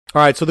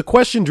All right, so the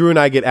question Drew and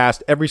I get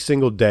asked every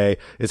single day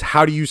is,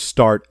 how do you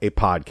start a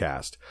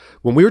podcast?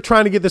 When we were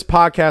trying to get this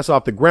podcast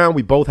off the ground,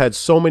 we both had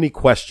so many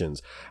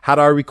questions. How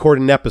do I record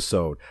an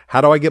episode?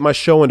 How do I get my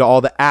show into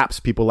all the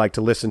apps people like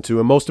to listen to?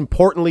 And most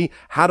importantly,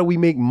 how do we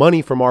make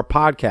money from our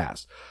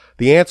podcast?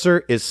 The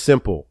answer is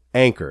simple.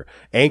 Anchor.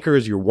 Anchor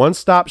is your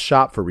one-stop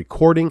shop for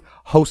recording,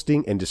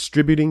 hosting, and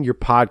distributing your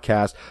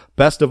podcast.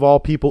 Best of all,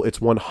 people, it's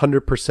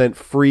 100%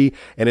 free,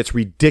 and it's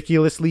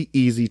ridiculously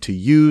easy to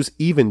use.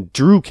 Even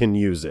Drew can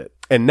use it.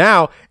 And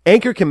now,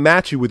 Anchor can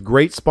match you with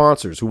great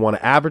sponsors who want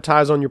to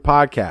advertise on your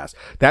podcast.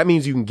 That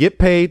means you can get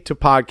paid to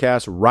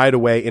podcast right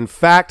away. In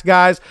fact,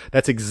 guys,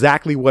 that's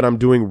exactly what I'm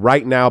doing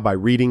right now by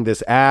reading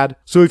this ad.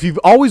 So if you've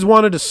always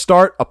wanted to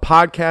start a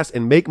podcast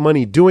and make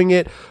money doing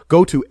it,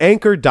 go to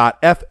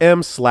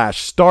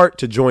anchor.fm/start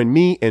to join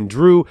me and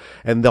Drew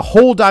and the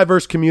whole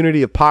diverse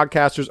community of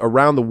podcasters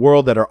around the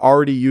world that are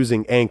already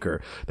using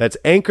Anchor. That's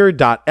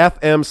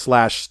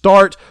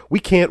anchor.fm/start. We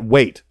can't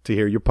wait to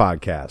hear your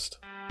podcast.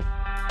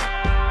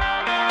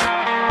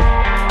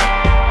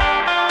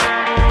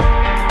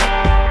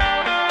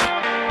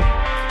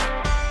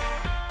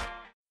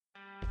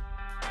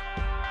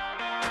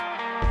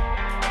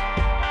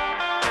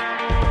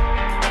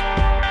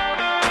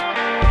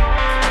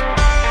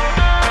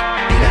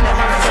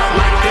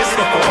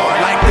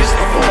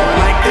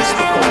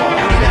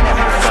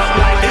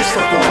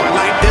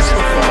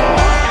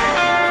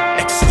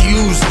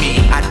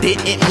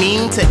 Didn't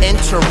mean to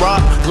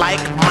interrupt like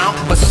Mount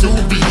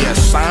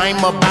Vesuvius. I'm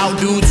about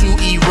due to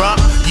erupt.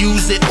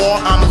 Use it or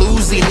I'm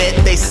losing it.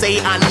 They say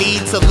I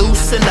need to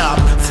loosen up.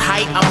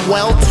 Tight, I'm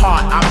well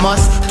taught. I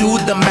must do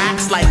the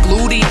max like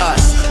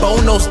gluteus.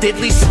 Bono's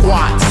diddly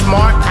squat.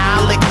 Smart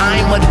Alec,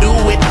 I'ma do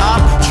it up.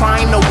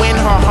 Trying to win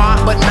her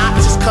heart, but not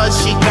just cause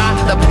she got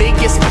the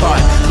biggest butt.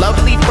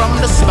 Lovely from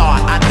the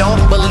start. I don't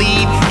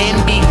believe in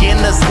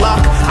beginner's luck.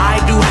 I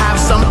do have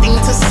something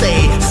to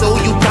say, so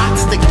you got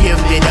to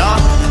give it up.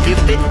 Give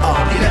it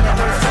up. You never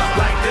heard something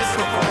like this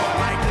before,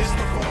 like this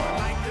before,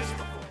 like this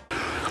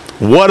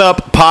before. What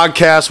up,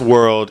 podcast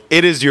world?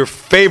 It is your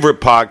favorite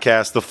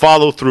podcast, The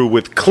Follow Through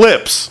with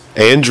Clips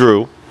and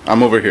Drew.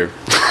 I'm over here.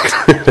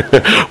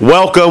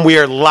 Welcome. We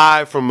are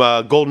live from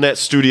Golden Net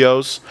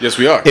Studios. Yes,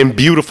 we are. In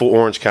beautiful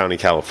Orange County,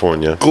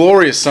 California.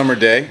 Glorious summer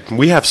day.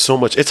 We have so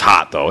much. It's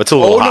hot, though. It's a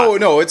little hot. Oh,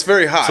 no, it's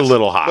very hot. It's a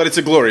little hot. But it's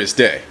a glorious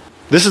day.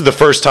 This is the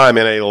first time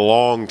in a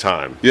long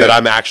time that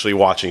I'm actually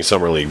watching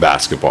Summer League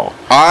basketball.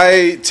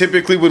 I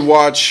typically would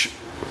watch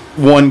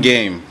one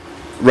game,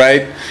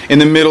 right? In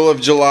the middle of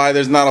July,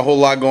 there's not a whole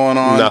lot going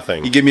on.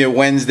 Nothing. You give me a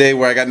Wednesday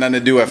where I got nothing to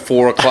do at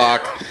 4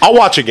 o'clock. I'll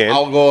watch a game.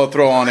 I'll go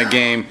throw on a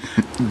game.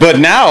 But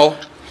now,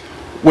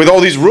 with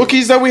all these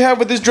rookies that we have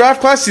with this draft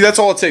class, see, that's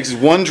all it takes is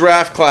one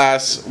draft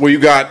class where you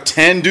got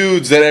 10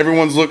 dudes that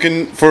everyone's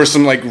looking for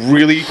some like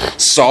really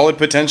solid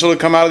potential to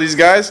come out of these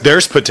guys.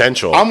 There's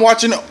potential. I'm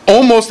watching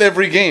almost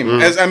every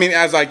game as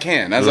I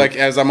can,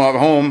 as I'm at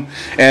home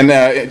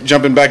and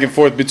jumping back and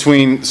forth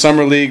between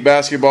summer league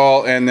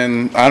basketball and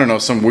then I don't know,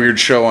 some weird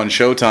show on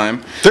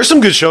Showtime. There's some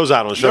good shows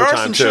out on Showtime. There are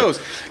some too. shows.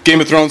 Game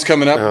of Thrones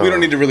coming up. We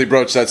don't need to really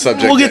broach that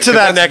subject. We'll get to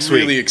that next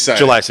week. Really exciting.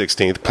 July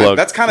 16th. Plug.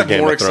 That's kind of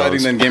Game more of Thrones.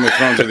 exciting than Game of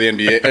Thrones or the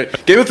NBA.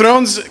 Game of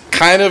Thrones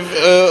kind of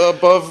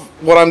above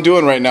what I'm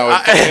doing right now with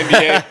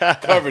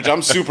NBA coverage.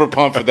 I'm super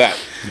pumped for that.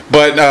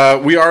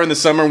 But we are in the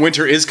summer.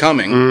 Winter is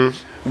coming,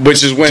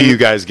 which is when. Do you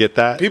guys get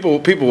that? People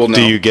will know.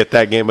 Do you get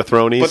that Game of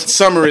Thrones? But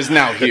summer is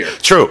now here.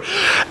 True.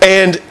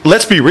 And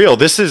let's be real.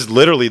 This is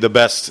literally the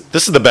best.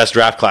 This is the best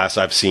draft class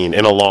I've seen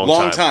in a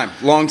long time.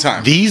 Long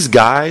time. These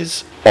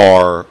guys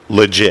are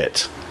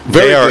legit.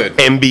 They are good.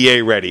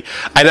 NBA ready.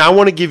 And I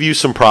want to give you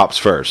some props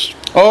first.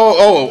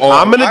 Oh.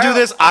 I'm going to do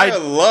this. I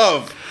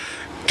love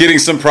getting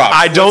some props.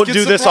 I don't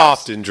do this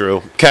often, Drew.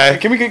 Okay?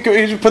 Can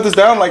you put this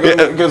down? Like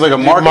a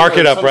mark? Mark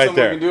it up right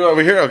there. We can do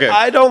over here? Okay.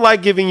 I don't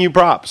like giving you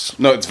props.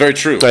 No, it's very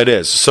true. It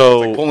is.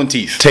 So like pulling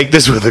teeth. Take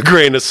this with a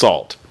grain of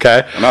salt,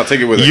 okay? And I'll take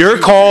it with your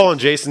call on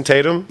Jason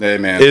Tatum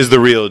is the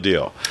real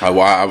deal.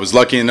 I was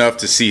lucky enough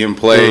to see him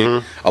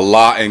play a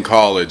lot in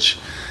college.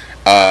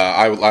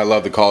 I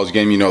love the college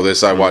game. You know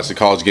this. I watch the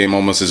college game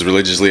almost as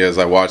religiously as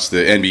I watch the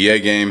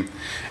NBA game.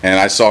 And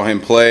I saw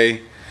him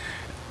play,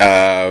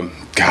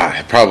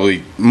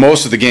 probably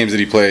most of the games that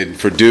he played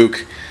for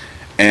Duke.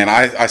 And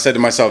I said to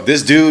myself,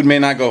 this dude may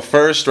not go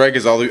first, right?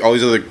 Because all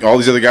these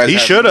other guys. He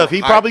should have.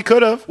 He probably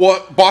could have.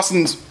 Well,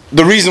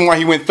 the reason why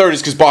he went third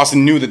is because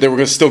Boston knew that they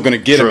were still going to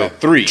get him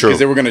at 3 because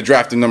they were going to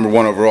draft him number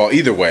 1 overall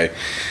either way.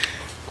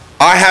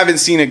 I haven't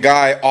seen a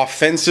guy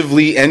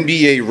offensively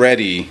NBA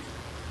ready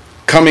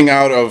coming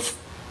out of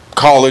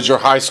college or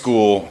high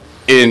school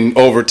in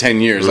over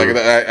 10 years. Like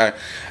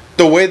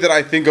the way that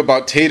I think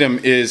about Tatum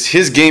is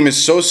his game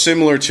is so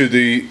similar to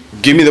the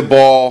give me the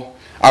ball,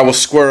 I will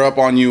square up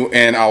on you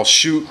and I'll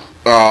shoot,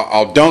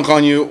 I'll dunk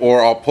on you,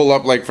 or I'll pull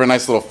up like for a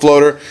nice little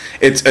floater.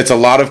 It's a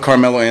lot of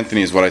Carmelo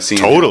Anthony is what I see.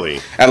 Totally.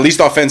 At least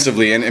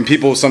offensively. And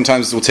people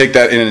sometimes will take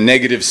that in a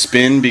negative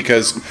spin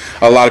because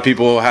a lot of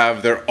people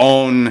have their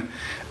own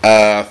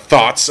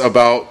thoughts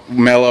about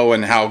Melo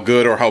and how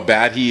good or how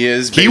bad he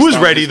is. He was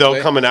ready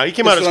though coming out. He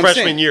came out his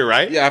freshman year,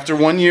 right? Yeah, after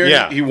 1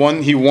 year, he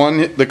won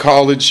the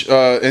college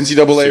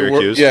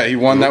NCAA. Yeah, he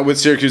won that with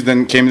Syracuse.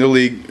 Then came to the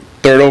league,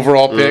 3rd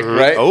overall pick,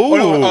 right?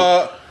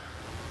 Oh,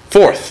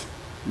 4th.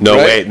 No,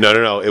 wait,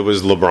 no. It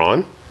was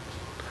LeBron.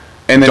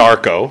 And then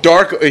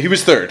Darko, he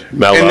was 3rd.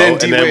 Melo, and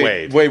then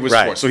Wade. Wade was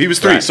 4th. So he was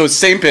 3. Right. So it's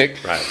same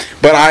pick. Right.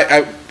 But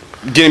I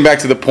getting back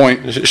to the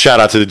point.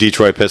 Shout out to the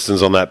Detroit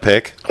Pistons on that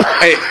pick.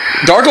 Hey,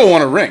 Darko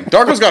won a ring.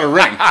 Darko's got a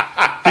ring.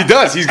 He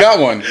does. He's got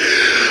one.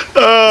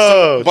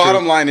 Oh,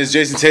 bottom line is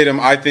Jason Tatum,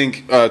 I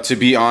think, to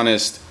be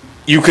honest,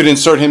 you could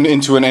insert him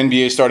into an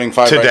NBA starting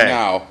 5 right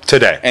now.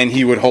 And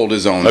he would hold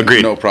his own.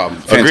 Agreed. No problem.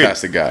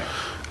 Fantastic guy.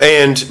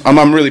 And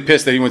I'm really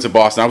pissed that he went to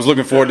Boston. I was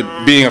looking forward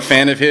to being a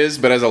fan of his,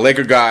 but as a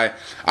Laker guy,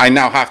 I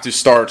now have to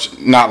start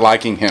not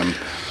liking him.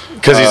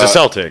 Because he's a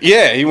Celtic.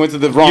 Yeah, he went to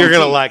the wrong team. You're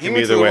going to like him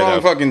either way, though. He went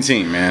to the wrong fucking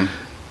team, man.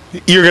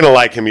 You're going to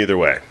like him either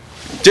way.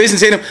 Jason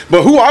Tatum.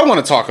 But who I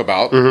want to talk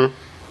about...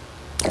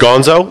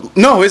 Gonzo?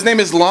 No, his name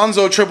is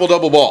Lonzo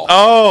Triple-Double Ball.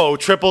 Oh,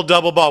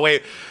 Triple-Double Ball.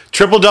 Wait,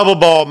 Triple-Double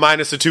Ball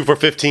minus the 2 for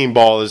 15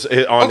 ball is on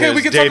his debut. Okay,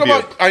 we can talk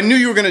about... I knew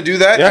you were going to do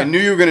that. Yeah. I knew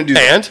you were going to do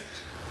that. And?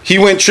 He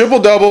went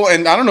triple-double,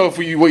 and I don't know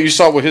what you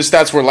saw what his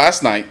stats were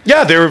last night.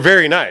 Yeah, they were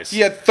very nice.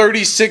 He had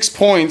 36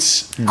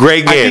 points.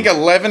 Great game. I think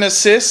 11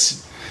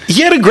 assists.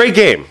 He had a great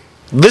game.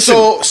 Listen.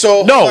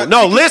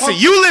 No, listen.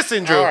 You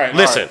listen, Drew. All right,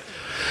 listen.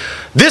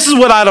 This is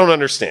what I don't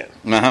understand.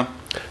 Uh-huh.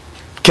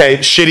 Okay,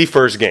 shitty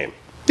first game.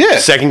 Yeah.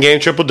 Second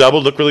game,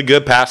 triple-double, looked really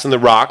good, passing the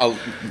rock.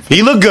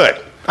 He looked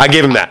good. I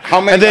gave him that.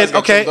 How many?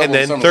 And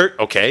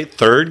then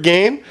third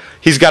game,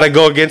 he's got to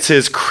go against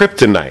his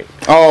kryptonite.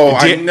 Oh,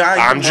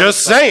 I'm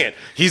just saying.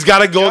 He's got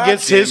to go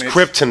against his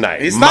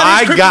kryptonite. It's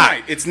not his kryptonite.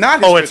 God. It's not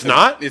his kryptonite. Oh, it's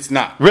not? It's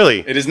not. Really?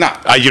 It is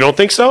not. You don't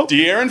think so?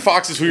 De'Aaron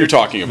Fox is who you're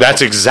talking about.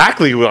 That's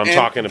exactly what I'm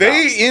talking about.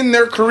 They, in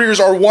their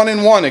careers, are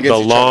 1-1 against the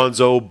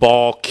Lonzo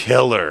Ball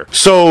killer.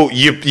 So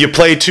you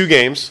play 2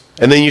 games,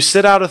 and then you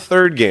sit out a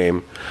third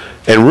game,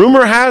 and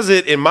rumor has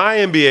it in my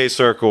NBA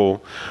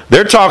circle,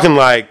 they're talking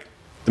like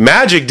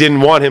Magic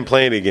didn't want him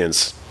playing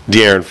against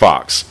De'Aaron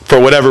Fox for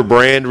whatever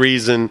brand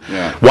reason.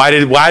 Yeah. Why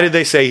did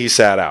they say he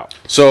sat out?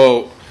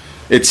 So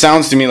it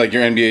sounds to me like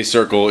your NBA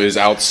circle is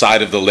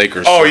outside of the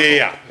Lakers. Oh circle.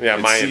 yeah.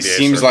 My NBA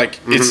seems circle. like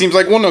it seems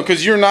like no,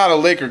 because you're not a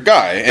Laker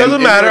guy.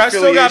 Doesn't matter. I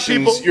still got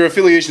people. Your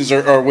affiliations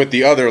are with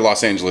the other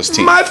Los Angeles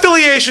team. My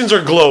affiliations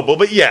are global,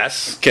 but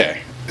yes.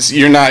 Okay, so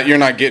you're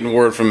not getting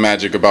word from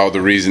Magic about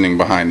the reasoning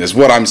behind this.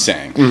 What I'm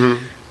saying.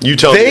 Mm-hmm. You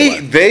tell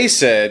me. They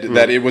said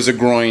that it was a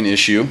groin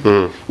issue,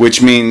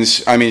 which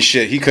means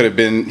shit. He could have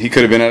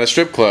been at a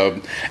strip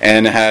club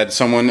and had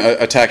someone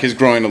attack his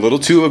groin a little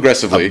too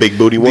aggressively. A big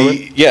booty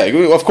woman. Yeah,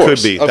 of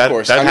course. Could be. Of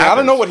course. That I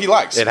don't know what he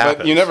likes, but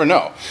happens. you never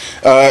know.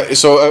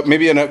 So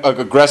maybe an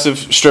aggressive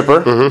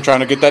stripper trying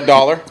to get that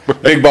dollar,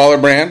 big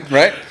baller brand,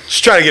 right?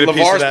 Just trying to get a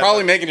piece of that. LeVar's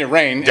probably making it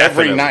rain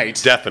every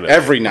night. Definitely.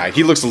 Every night.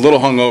 He looks a little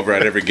hungover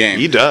at every game.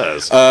 He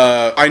does.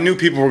 I knew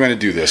people were going to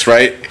do this,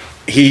 right?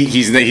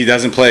 He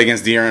doesn't play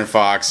against De'Aaron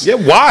Fox. Yeah,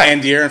 why?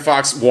 And De'Aaron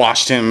Fox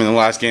washed him in the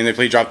last game they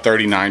played. He dropped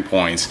 39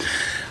 points.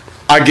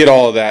 I get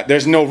all of that.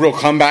 There's no real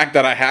comeback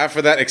that I have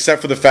for that,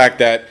 except for the fact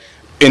that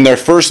in their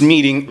first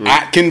meeting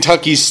at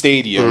Kentucky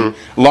Stadium,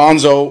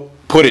 Lonzo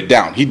put it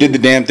down. He did the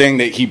damn thing.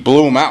 That he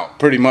blew him out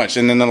pretty much.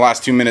 And then the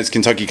last 2 minutes,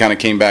 Kentucky kind of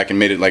came back and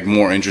made it like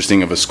more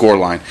interesting of a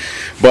scoreline.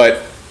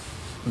 But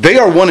they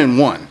are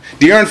 1-1.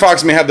 De'Aaron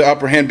Fox may have the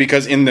upper hand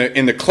because in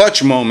the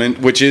clutch moment,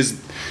 which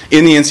is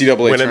in the NCAA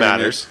when tournament, it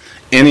matters.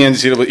 In the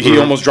NCAA, he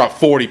almost dropped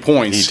 40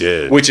 points. He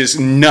did. Which is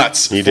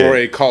nuts for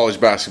a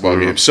college basketball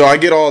game. So I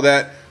get all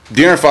that.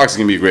 De'Aaron Fox is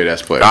going to be a great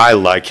ass player. I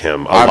like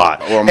him a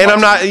lot. And I'm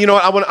not,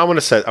 I want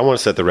to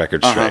set the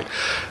record straight.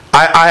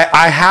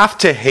 I have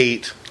to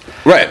hate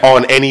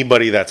on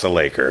anybody that's a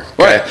Laker.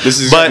 Okay? Right. This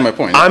is exactly my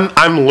point.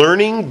 I'm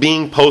learning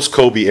being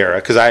post-Kobe era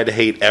because I had to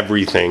hate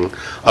everything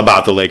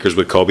about the Lakers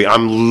with Kobe.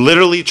 I'm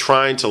literally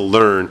trying to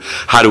learn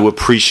how to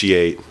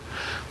appreciate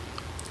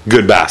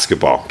good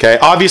basketball. Okay.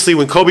 Obviously,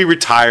 when Kobe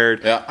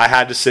retired, I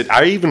had to sit.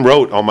 I even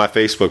wrote on my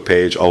Facebook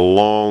page a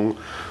long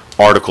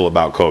article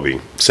about Kobe,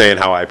 saying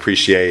how I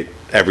appreciate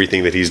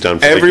everything that he's done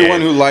for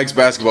everyone the game. who likes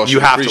basketball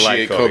should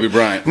appreciate Kobe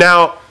Bryant.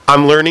 Now,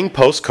 I'm learning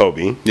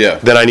post-Kobe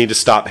that I need to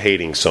stop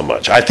hating so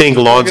much. I think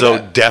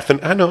Lonzo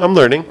definitely. I know, I'm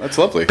learning. That's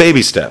lovely.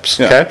 Baby steps.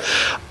 Yeah. Okay.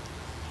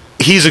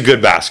 He's a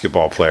good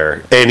basketball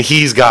player, and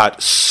he's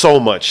got so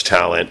much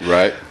talent.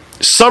 Right.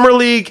 Summer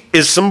League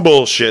is some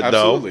bullshit,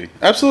 though.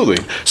 Absolutely.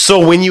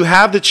 So when you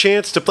have the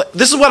chance to play,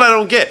 this is what I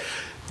don't get.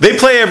 They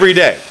play every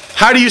day.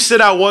 How do you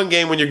sit out one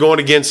game when you're going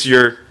against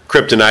your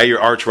kryptonite, your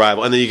arch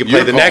rival, and then you can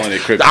play the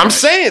next? I'm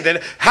saying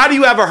that. How do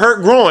you have a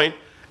hurt groin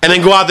and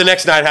then go out the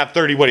next night and have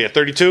 30? What are you at?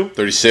 32?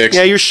 36.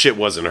 Yeah, your shit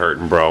wasn't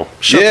hurting, bro.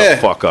 Shut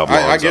the fuck up,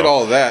 Lonzo. I get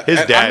all of that. His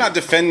dad. I'm not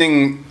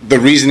defending the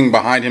reasoning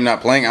behind him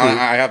not playing.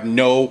 I have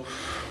no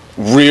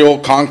real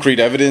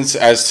concrete evidence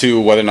as to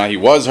whether or not he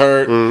was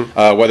hurt,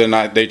 whether or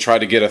not they tried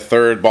to get a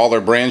third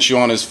baller brand shoe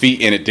on his feet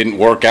and it didn't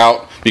work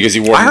out because he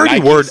wore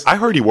Nikes. I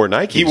heard he wore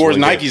Nikes. He wore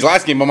Nikes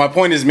last game, but my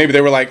point is maybe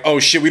they were like, oh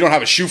shit, we don't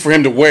have a shoe for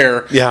him to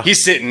wear. Yeah.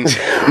 He's sitting.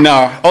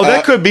 No. Oh,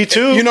 that could be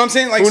too. You know what I'm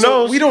saying? Like, who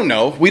knows? We don't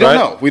know. We don't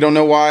know. We don't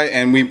know why,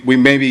 and we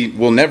maybe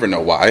will never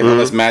know why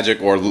unless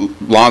Magic or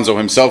Lonzo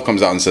himself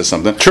comes out and says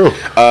something. True.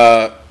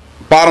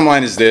 Bottom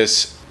line is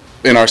this.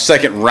 In our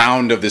second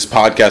round of this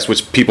podcast,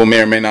 which people may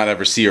or may not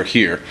ever see or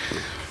hear,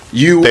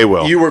 you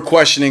were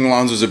questioning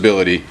Lonzo's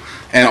ability,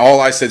 and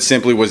all I said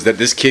simply was that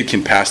this kid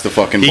can pass the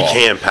fucking ball. He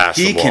can pass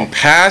the ball. He can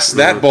pass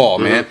that ball,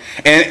 man.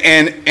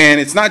 And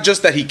it's not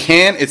just that he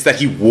can, it's that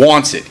he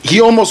wants it.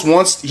 He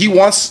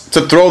wants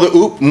to throw the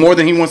oop more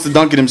than he wants to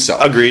dunk it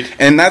himself. Agreed.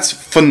 And that's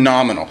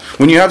phenomenal.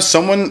 When you have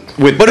someone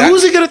with But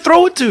who's he going to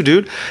throw it to,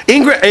 dude?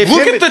 Look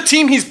at the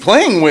team he's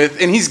playing with,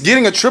 and he's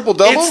getting a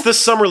triple-double. It's the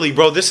Summer League,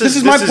 bro. This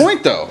is my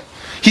point, though.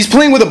 He's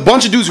playing with a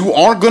bunch of dudes who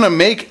aren't going to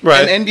make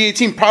an NBA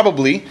team,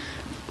 probably.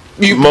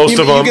 Most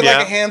of them, you get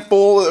like a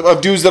handful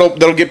of dudes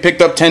that'll get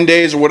picked up 10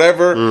 days or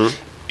whatever.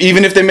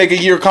 Even if they make a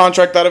year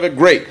contract out of it,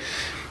 great.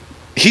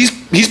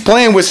 He's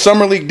playing with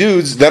summer league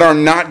dudes that are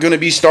not going to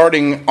be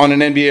starting on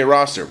an NBA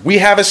roster. We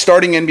have a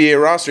starting NBA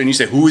roster, and you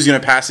say, who is going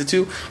to pass it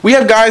to? We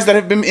have guys that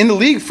have been in the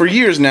league for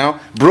years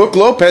now. Brooke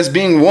Lopez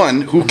being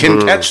one who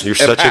can catch. You're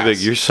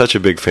such a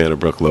big fan of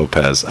Brooke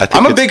Lopez.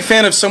 I'm a big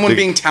fan of someone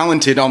being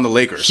talented on the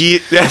Lakers.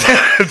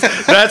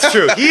 That's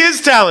true. He is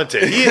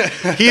talented.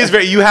 He is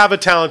very. You have a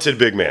talented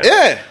big man.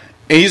 Yeah.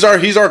 And he's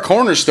our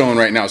cornerstone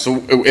right now.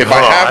 So if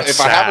I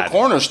have a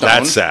cornerstone,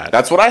 that's sad.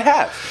 That's what I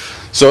have.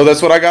 So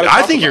that's what I got to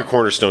I think your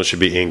cornerstone should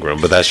be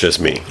Ingram, but that's just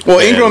me. Well,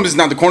 Ingram is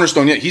not the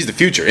cornerstone yet. He's the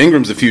future.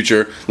 Ingram's the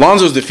future.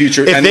 Lonzo's the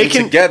future. If and they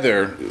can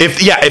together, if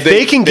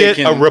they can get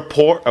a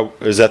rapport,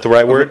 is that the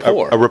right word?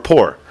 A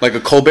rapport, like a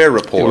Colbert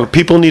rapport.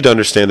 People need to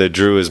understand that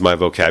Drew is my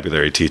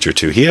vocabulary teacher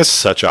too. He has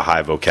such a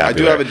high vocabulary. I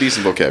do have a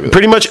decent vocabulary.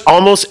 Pretty much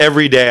almost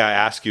every day I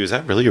ask you, "Is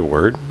that really a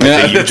word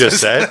that you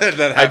just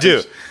said?" I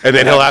do, and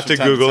then he'll have to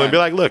Google and be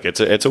like, "Look, it's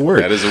a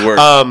word." That is a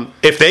word.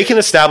 If they can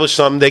establish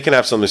something, they can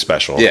have something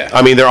special. Yeah.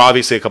 I mean, they're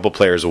obviously a couple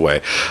players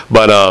away.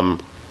 But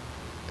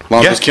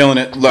Lonzo's killing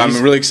it.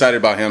 I'm really excited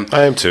about him.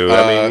 I am too.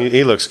 I mean,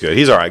 he looks good.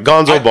 He's all right.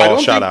 Gonzo Ball,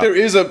 shout out. There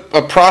is a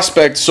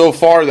prospect so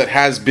far that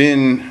has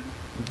been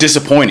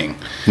disappointing.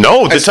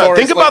 No,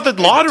 think about the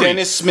lottery.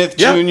 Dennis Smith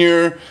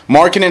Jr.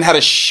 Markkanen had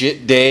a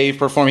shit day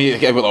performing.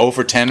 He went 0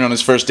 for 10 on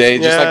his first day,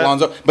 just like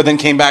Lonzo. But then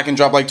came back and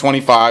dropped like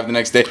 25 the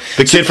next day.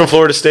 The kid from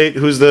Florida State,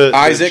 who's the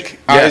Isaac.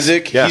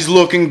 He's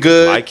looking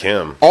good. Like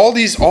him.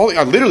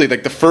 Literally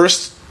like the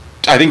first.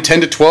 I think 10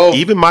 to 12.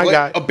 Even my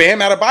guy. A Bam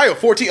Adebayo,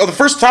 14. Oh,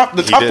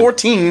 the top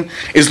 14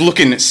 is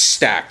looking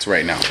stacked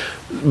right now.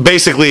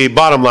 Basically,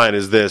 bottom line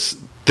is this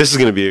is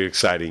going to be an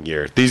exciting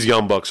year. These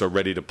young bucks are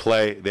ready to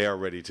play. They are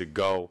ready to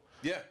go.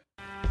 Yeah.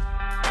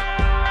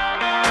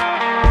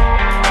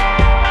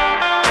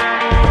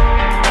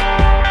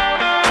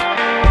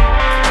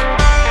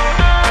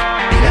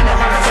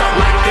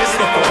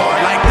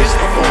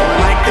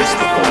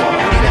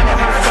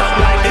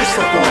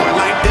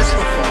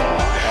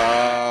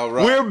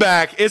 We're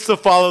back. It's the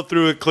follow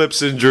through with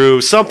Clips and Drew.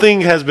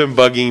 Something has been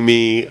bugging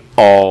me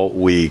all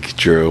week,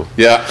 Drew.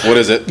 Yeah, what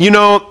is it? You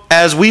know,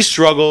 as we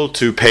struggle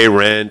to pay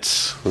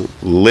rent,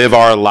 live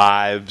our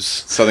lives,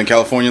 Southern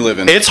California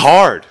living, it's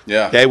hard.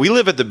 Yeah. Okay, we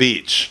live at the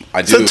beach.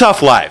 It's a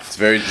tough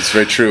life. It's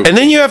very true. And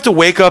then you have to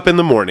wake up in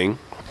the morning,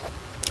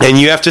 and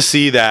you have to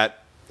see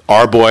that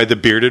our boy, the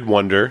bearded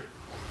wonder,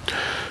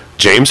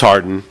 James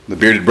Harden, the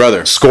bearded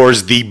brother,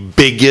 scores the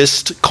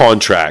biggest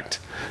contract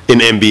in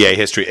NBA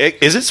history.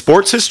 Is it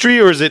sports history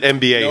or is it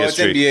NBA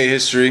history? It's NBA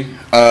history.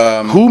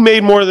 Who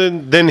made more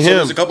than him?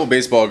 There's a couple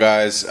baseball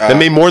guys that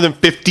made more than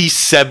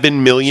 $57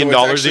 million.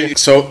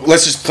 So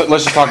let's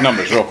just talk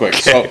numbers real quick.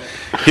 Okay.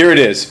 So here it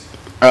is.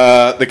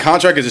 The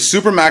contract is a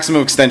super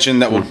maximum extension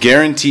that will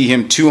guarantee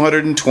him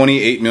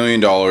 $228 million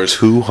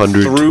through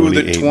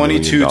the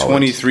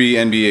 22-23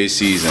 NBA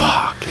season.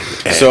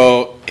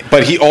 So,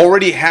 but he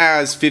already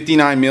has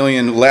 $59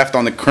 million left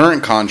on the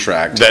current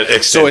contract.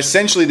 So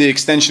essentially, the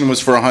extension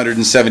was for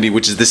 $170,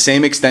 which is the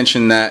same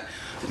extension that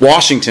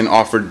Washington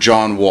offered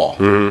John Wall.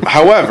 Mm-hmm.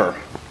 However,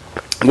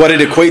 what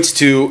it equates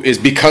to is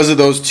because of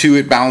those two,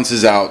 it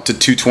balances out to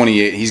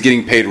 $228. He's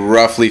getting paid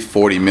roughly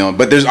 $40 million.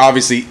 But there's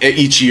obviously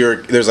each year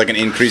there's like an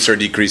increase or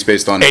decrease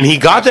based on. And he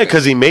got that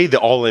because he made the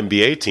All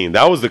NBA team.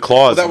 That was the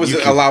clause. Well,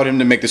 allowed him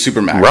to make the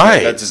Supermax.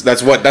 Right.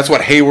 That's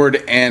what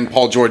Hayward and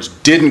Paul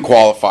George didn't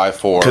qualify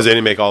for because they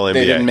didn't make All NBA.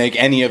 They didn't make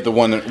any of the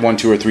one,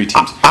 2, or 3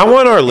 teams. I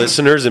want our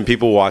listeners and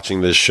people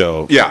watching this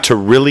show to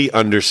really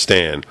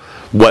understand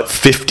what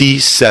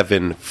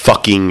 $57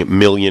 fucking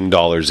million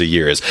a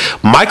year is.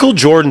 Michael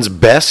Jordan's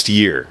best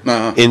year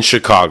in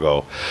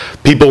Chicago,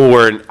 people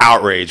were in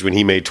outrage when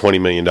he made $20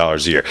 million a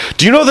year.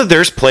 Do you know that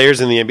there's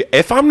players in the NBA?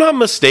 If I'm not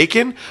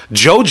mistaken,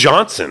 Joe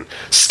Johnson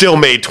still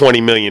made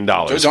 $20 million.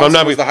 Joe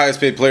Johnson was the highest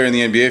paid player in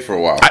the NBA for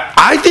a while.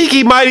 I think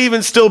he might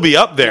even still be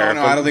up there.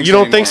 No, I don't think you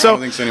so. Don't think so? I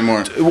don't think so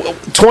anymore.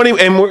 20,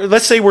 and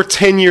let's say we're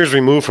 10 years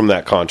removed from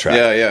that contract.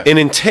 Yeah. And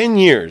in 10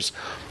 years,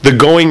 the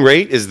going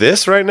rate is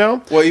this right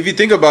now? Well, if you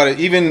think about it,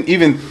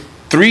 even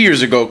 3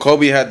 years ago,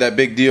 Kobe had that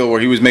big deal where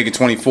he was making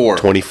 24.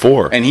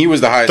 And he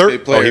was the highest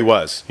paid player. Oh, he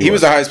was. He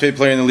was the highest paid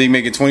player in the league,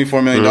 making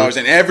 $24 million,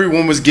 and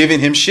everyone was giving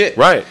him shit.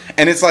 Right.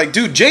 And it's like,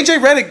 dude, J.J.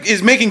 Redick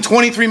is making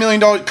 $23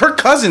 million. Kirk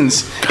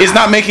Cousins is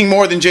not making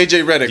more than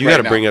J.J. Redick You got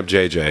to bring up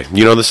J.J.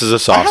 You know this is a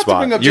soft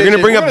spot. You're going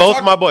to bring up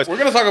both my boys. We're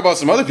going to talk about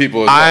some other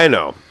people as well. I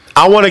know.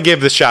 I want to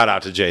give the shout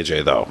out to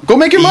JJ though. Go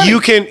make your money. You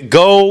can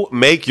go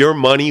make your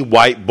money,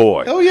 white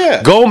boy. Oh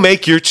yeah. Go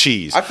make your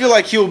cheese. I feel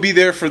like he'll be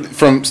there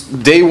from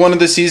day one of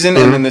the season,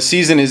 and when the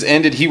season is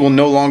ended, he will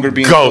no longer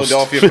be in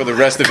Philadelphia for the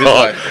rest of his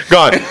life.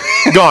 Gone.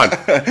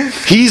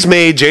 He's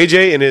made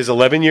JJ in his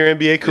 11-year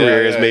NBA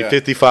career has made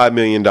 $55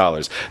 million.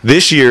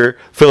 This year,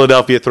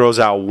 Philadelphia throws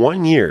out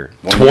 1 year,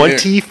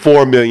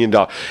 $24 million.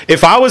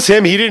 If I was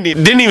him, he didn't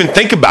even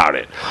think about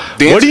it.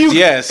 Answer's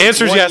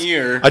yes.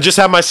 Year. I just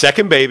have my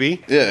second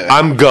baby. Yeah.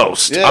 I'm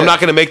ghost. Yeah. I'm not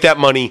going to make that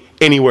money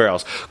anywhere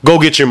else. Go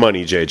get your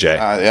money,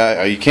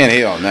 JJ. You can't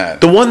hate on that.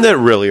 The one that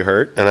really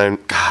hurt, and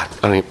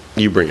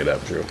you bring it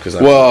up, Drew. There's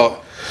a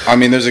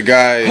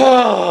guy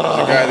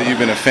that you've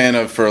been a fan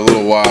of for a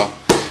little while.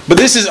 But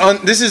this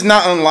is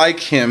not unlike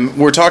him.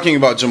 We're talking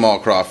about Jamal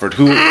Crawford,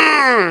 who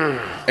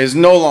is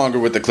no longer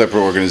with the Clipper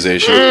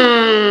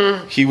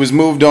organization. He was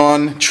moved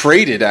on,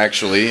 traded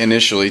actually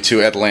initially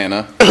to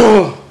Atlanta,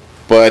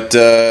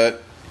 but.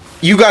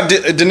 You got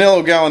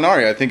Danilo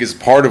Gallinari, I think, is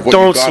part of what you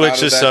got out of that. Don't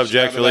switch the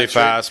subject really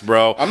fast,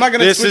 bro. I'm not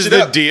going to switch it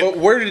up, but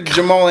where did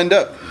Jamal end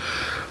up?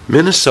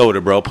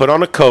 Minnesota, bro. Put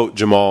on a coat,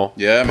 Jamal.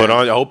 Yeah, man.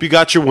 I hope you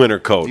got your winter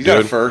coat, He's got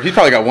a fur. He's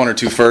probably got 1 or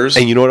 2 furs.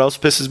 And you know what else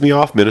pisses me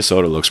off?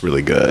 Minnesota looks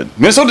really good.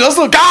 Minnesota does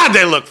look God,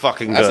 they look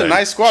fucking good. That's a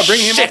nice squad.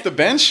 Bringing him off the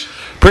bench?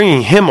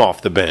 Bringing him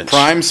off the bench.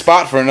 Prime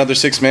spot for another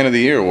 6 Man of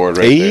the Year award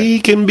right there. He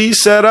can be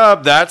set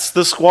up. That's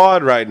the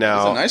squad right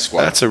now. That's a nice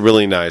squad. That's a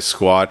really nice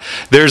squad.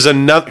 There's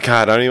another...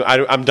 God,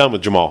 I'm done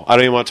with Jamal. I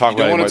don't even want to talk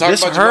about it anymore.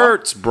 This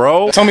hurts,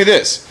 bro. Tell me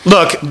this.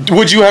 Look.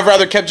 Would you have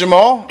rather kept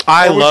Jamal?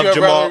 I love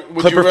Jamal.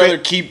 Would you rather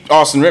keep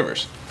Austin Rivers?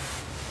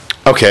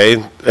 Okay,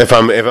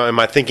 am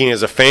I thinking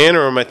as a fan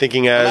or am I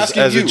thinking as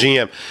a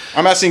GM?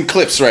 I'm asking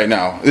Clips right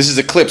now. This is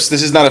a Clips.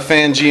 This is not a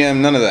fan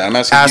GM. None of that. I'm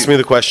asking. Ask me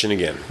the question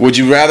again. Would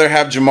you rather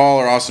have Jamal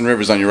or Austin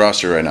Rivers on your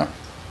roster right now?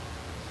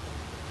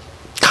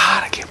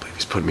 God, I can't believe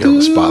he's putting me on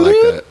the spot like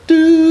that.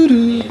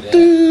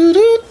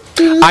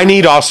 I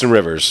need Austin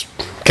Rivers.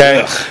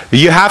 Okay,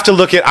 you have to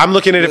look at. I'm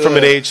looking at it from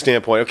an age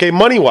standpoint. Okay,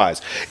 money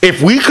wise,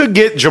 if we could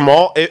get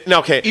Jamal,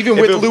 even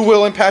with Lou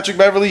Will and Patrick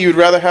Beverly, you'd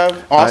rather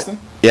have Austin?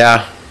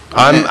 Yeah.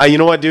 You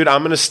know what, dude?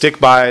 I'm going to stick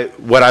by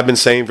what I've been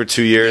saying for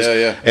 2 years.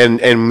 Yeah.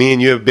 And me and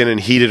you have been in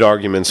heated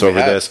arguments over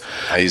this.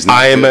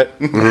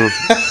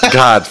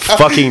 God,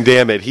 fucking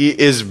damn it. He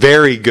is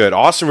very good.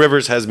 Austin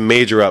Rivers has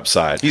major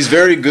upside. He's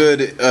very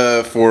good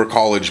for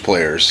college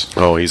players.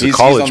 Oh, he's a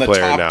college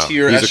player now.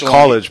 He's a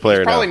college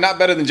player now. Probably not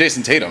better than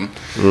Jason Tatum.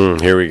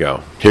 Here we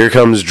go. Here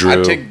comes Drew.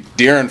 I'd take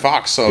De'Aaron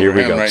Fox over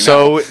him right now.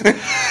 So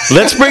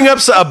let's bring up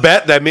a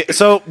bet that.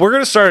 So we're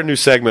going to start a new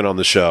segment on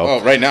the show.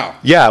 Oh, right now?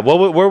 Yeah.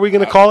 What are we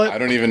going to call it? I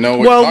don't even know.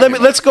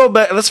 Let's go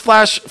back. Let's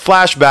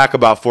flash back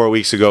about 4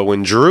 weeks ago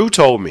when Drew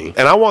told me,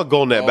 and I want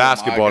GoldenNet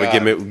basketball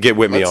to get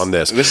with me on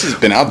this. This has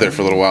been out there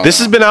for a little while. This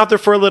has been out there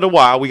for a little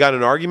while. We got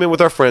an argument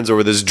with our friends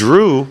over this.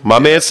 Drew, my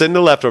man sitting to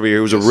the left over here,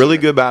 who's a really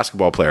good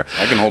basketball player.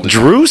 I can hold it.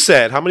 Drew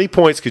said, "How many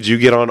points could you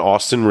get on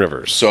Austin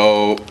Rivers?"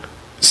 So.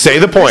 Say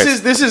the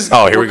points. This is.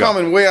 Oh, here we go.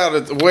 Coming way out.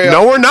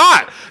 No, we're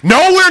not.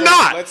 No, we're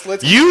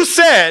not. You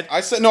said.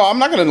 I said no. I'm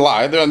not going to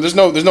lie. There's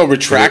no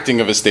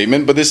retracting of a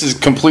statement. But this is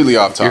completely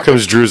off topic. Here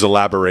comes Drew's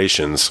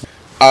elaborations.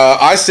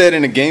 I said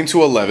in a game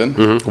to 11,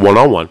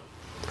 1-on-1.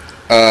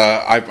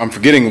 I'm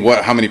forgetting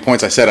how many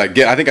points I said I'd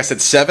get. I think I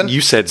said 7.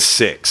 You said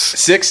 6.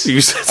 6.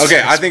 You said 6.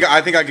 Okay. I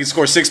think I can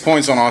score 6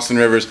 points on Austin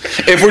Rivers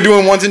if we're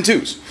doing 1s and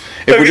 2s.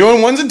 If we're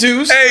doing 1s and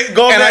 2s. Hey,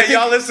 go back.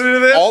 Y'all listening to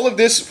this? All of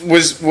this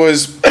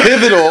was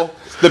pivotal.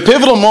 The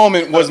pivotal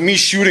moment was me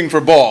shooting for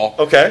ball,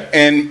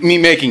 and me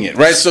making it,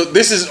 right? So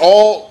this is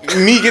all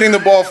me getting the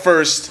ball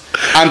first.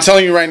 I'm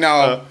telling you right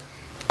now,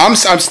 when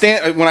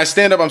I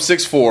stand up, I'm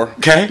 6'4".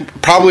 Okay,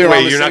 probably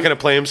around. Wait, you're not going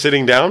to play him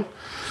sitting down?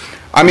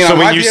 I mean, so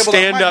when you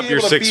stand up, you're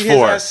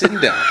 6'4".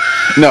 Sitting down.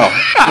 No,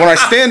 when I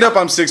stand up,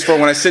 I'm 6'4".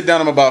 When I sit down,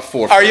 I'm about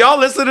 4'4". Are y'all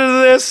listening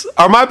to this?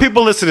 Are my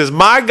people listening to this?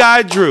 My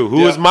guy Drew,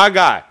 who is my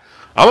guy.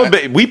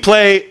 We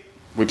play.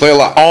 We play a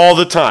lot. All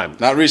the time.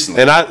 Not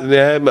recently.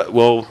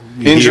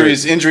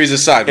 Injuries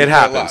aside. It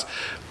happens.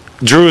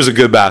 Drew is a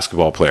good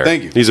basketball player.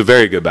 Thank you. He's a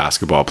very good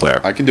basketball player.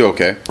 I can do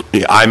okay.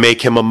 I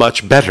make him a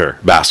much better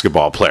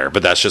basketball player,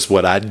 but that's just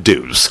what I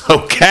do.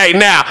 Okay,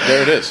 now.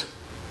 There it is.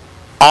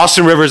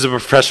 Austin Rivers is a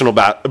professional.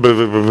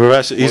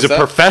 He's a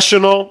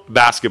professional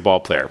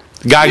basketball player.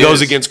 Guy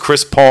goes against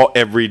Chris Paul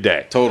every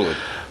day. Totally.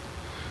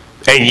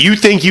 And you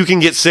think you can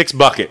get 6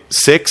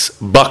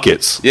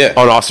 buckets? Yeah.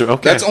 On Austin?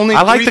 Okay. That's only.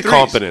 I like the threes.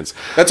 confidence.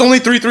 That's only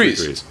 3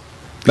 threes.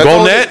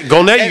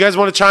 Golnet, you guys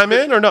want to chime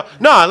in or no?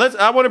 No,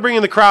 I want to bring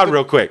in the crowd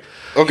real quick.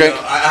 Okay. You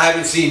know, I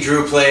haven't seen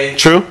Drew play.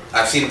 True.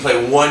 I've seen him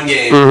play one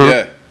game.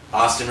 Yeah.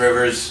 Austin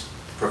Rivers,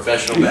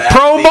 professional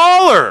Pro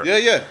baller.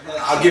 Yeah.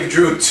 I'll give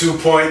Drew 2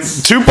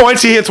 points. 2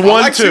 points. He hits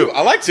 1, 2.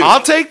 I like 2.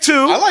 I'll take 2.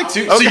 I like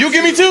 2. Okay. So you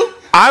give me 2?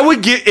 I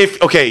would get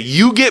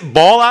you get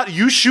ball out.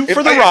 You shoot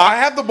for the rock. I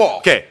have the ball.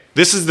 Okay.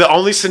 This is the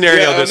only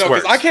scenario this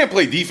works. I can't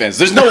play defense.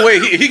 There's no way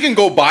he can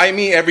go by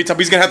me every time.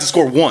 He's gonna have to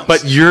score once.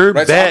 But your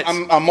bet,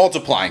 so I'm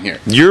multiplying here.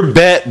 Your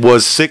bet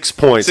was 6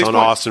 points 6 on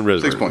points. Austin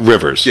Rivers. 6 points.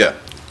 Rivers. Yeah.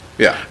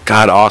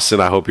 God, Austin,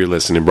 I hope you're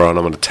listening, bro. And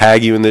I'm going to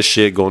tag you in this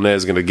shit. Golnet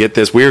is going to get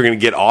this. We are going to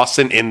get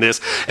Austin in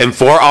this. And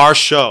for our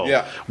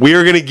show, we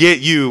are going to get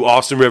you,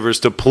 Austin Rivers,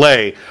 to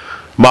play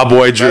my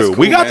boy Drew. Cool,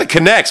 we got man. the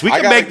connects. We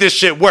can make this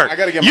shit work.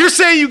 You're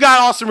saying you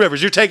got Austin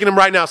Rivers. You're taking him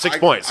right now 6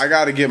 points. I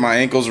got to get my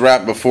ankles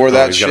wrapped before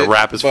that he's shit. He's got to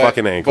wrap his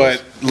fucking ankles.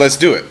 But let's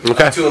do it.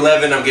 Okay. Up to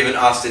 11, I'm giving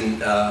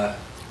Austin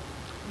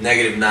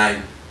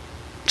 -9.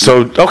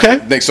 So,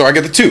 okay. So I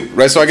get the 2,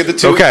 right? So I get the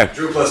 2. Okay.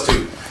 Drew plus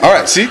 2. All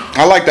right, see?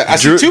 I like that.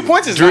 Drew, 2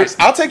 points is nice.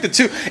 I'll take the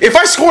 2. If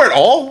I score it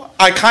all,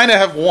 I kind of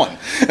have won.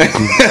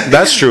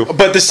 That's true.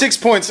 But the 6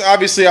 points,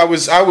 obviously, I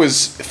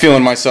was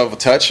feeling myself a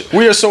touch.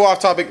 We are so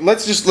off topic.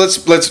 Let's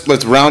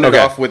round it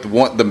off with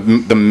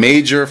the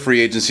major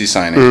free agency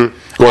signing.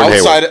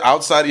 Outside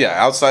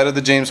of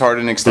the James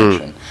Harden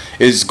extension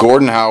is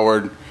Gordon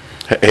Hayward,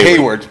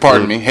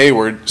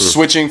 Hayward,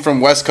 switching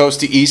from West Coast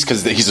to East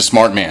because he's a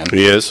smart man.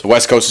 He is. The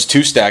West Coast is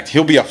too stacked.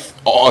 He'll be a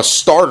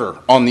starter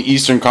on the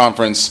Eastern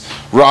Conference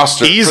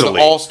roster for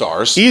the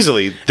All-Stars.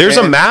 Easily. There's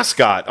a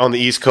mascot on the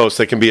East Coast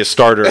that can be a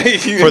starter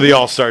for the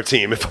All-Star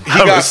team, if I'm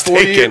not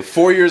mistaken.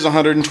 4 years,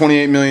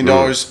 $128 million.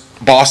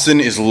 Boston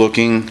is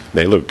looking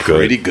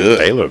pretty good.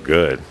 They look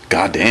good.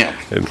 God damn.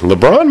 And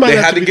LeBron might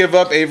have to give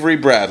up Avery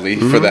Bradley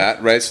for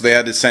that, right? So they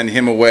had to send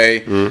him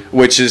away,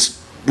 which is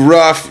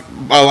rough.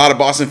 A lot of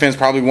Boston fans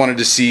probably wanted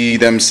to see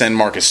them send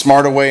Marcus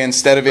Smart away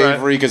instead of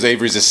Avery because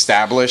Avery's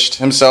established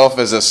himself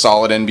as a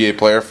solid NBA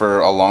player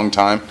for a long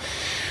time.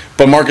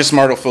 But Marcus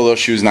Smart will fill those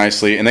shoes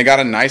nicely. And they got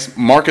a nice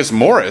Marcus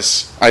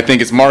Morris. I think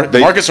it's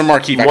Marcus or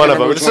Markieff. One of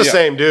them. It's the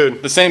same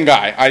dude. The same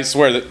guy. I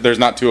swear that there's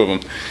not 2 of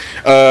them.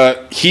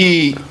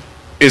 He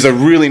is a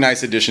really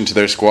nice addition to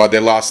their squad. They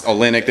lost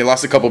Olynyk. They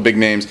lost a couple big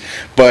names,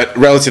 but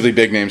relatively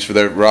big names for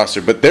their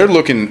roster. But they're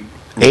looking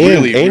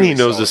really he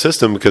knows solid. the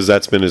system because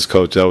that's been his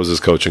coach. That was his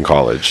coach in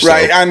college. So.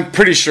 Right. I'm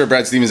pretty sure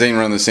Brad Stevens ain't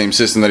running the same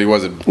system that he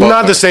was at Buffalo.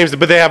 Not the same,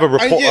 but they have a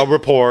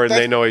rapport and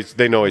they know each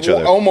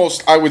other.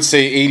 Almost, I would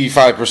say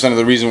 85% of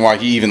the reason why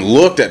he even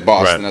looked at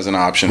Boston as an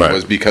option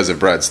was because of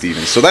Brad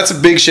Stevens. So that's a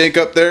big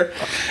shakeup there.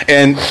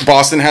 And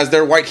Boston has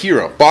their white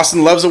hero.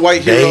 Boston loves a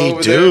white hero.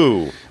 They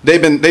do. They've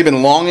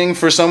been longing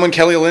for someone.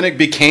 Kelly Olynyk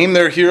became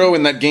their hero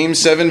in that Game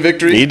 7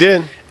 victory. He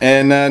did.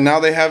 And now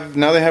they have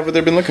what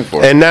they've been looking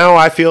for. And now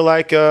I feel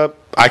like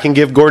I can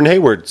give Gordon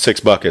Hayward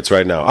 6 buckets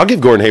right now. I'll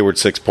give Gordon Hayward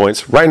 6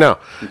 points right now.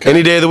 Okay.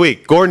 Any day of the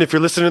week. Gordon, if you're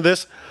listening to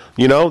this,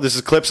 this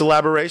is Clips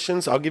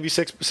Elaborations. I'll give you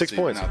 6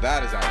 points. Now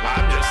that is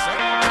I'm just saying.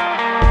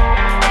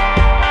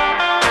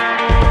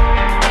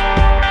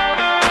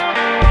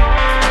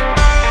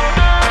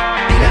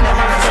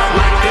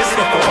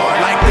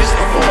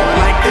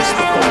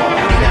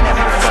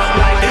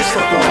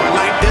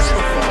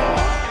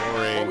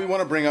 What we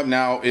want to bring up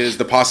now is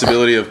the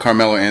possibility of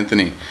Carmelo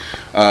Anthony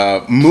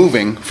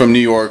moving from New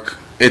York.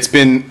 It's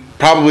been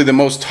probably the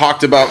most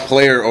talked about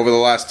player over the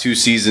last 2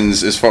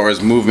 seasons as far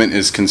as movement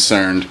is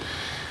concerned.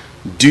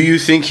 Do you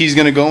think he's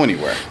going to go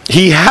anywhere?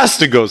 He has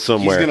to go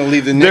somewhere. He's going to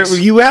leave the Knicks.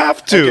 You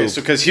have to. Okay, so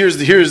because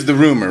here's the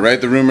rumor,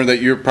 right? The rumor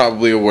that you're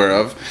probably aware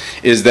of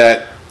is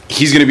that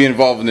he's going to be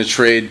involved in the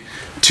trade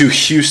to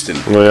Houston.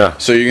 Oh, yeah.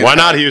 So why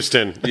not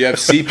Houston? You have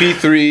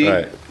CP3,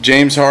 right.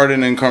 James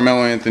Harden, and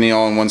Carmelo Anthony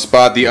all in one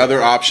spot. The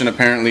other option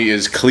apparently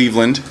is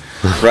Cleveland,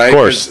 right? Of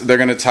course. They're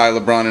going to tie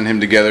LeBron and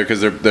him together because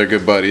they're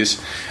good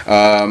buddies.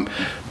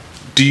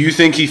 Do you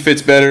think he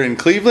fits better in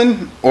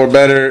Cleveland or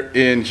better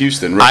in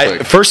Houston?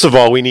 First of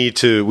all, we need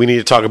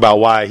to talk about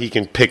why he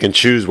can pick and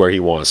choose where he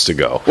wants to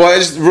go. Well,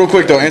 just real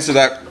quick though, answer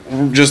that.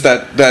 Just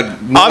that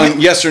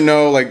yes or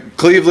no, like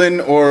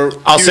Cleveland or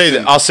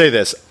Houston. I'll say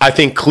this. I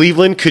think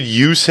Cleveland could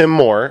use him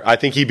more. I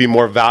think he'd be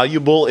more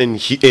valuable in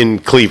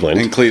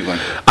Cleveland. In Cleveland,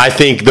 I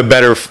think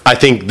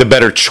the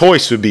better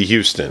choice would be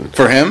Houston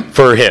for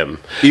him.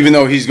 Even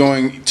though he's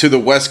going to the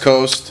West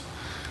Coast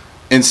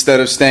instead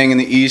of staying in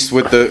the East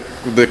with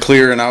the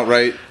clear and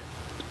outright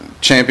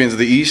champions of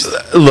the East.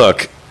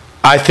 Look,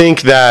 I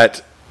think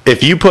that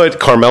if you put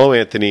Carmelo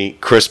Anthony,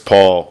 Chris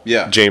Paul,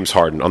 James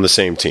Harden on the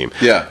same team,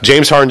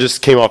 James Harden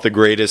just came off the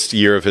greatest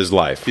year of his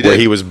life where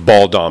he was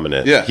ball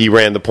dominant. Yeah. He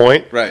ran the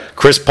point. Right.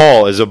 Chris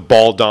Paul is a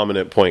ball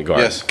dominant point guard.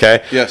 Yes.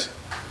 Okay? Yes.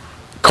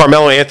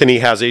 Carmelo Anthony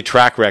has a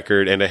track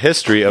record and a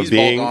history of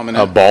being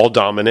a ball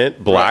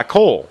dominant black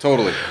hole.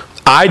 Totally.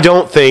 I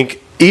don't think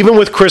even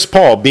with Chris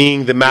Paul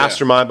being the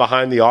mastermind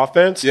behind the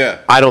offense,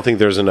 I don't think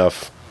there's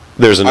enough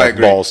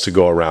balls to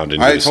go around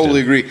in Houston. I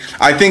totally agree.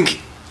 I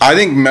think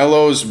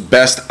Melo's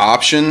best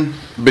option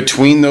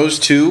between those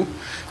two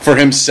for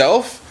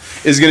himself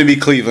is going to be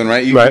Cleveland,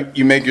 right?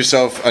 You make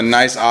yourself a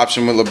nice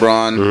option with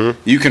LeBron.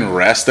 Mm-hmm. You can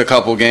rest a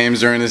couple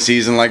games during the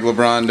season like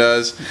LeBron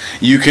does.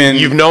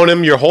 You've known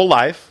him your whole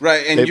life,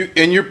 right?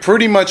 And you're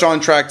pretty much on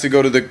track to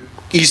go to the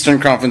Eastern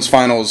Conference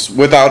Finals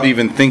without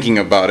even thinking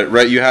about it,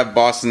 right? You have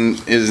Boston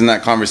is in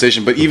that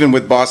conversation, but even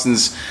with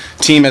Boston's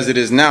team as it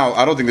is now,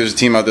 I don't think there's a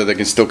team out there that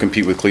can still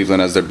compete with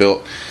Cleveland as they're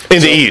built the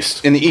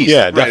East. In the East,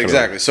 yeah, right? definitely.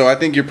 Exactly. So I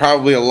think you're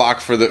probably a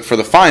lock for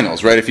the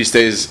finals, right? If he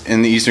stays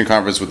in the Eastern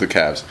Conference with the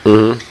Cavs.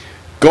 Mm-hmm.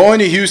 Going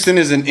to Houston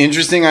is an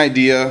interesting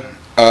idea.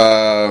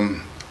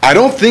 I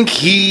don't think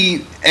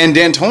he and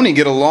D'Antoni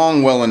get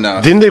along well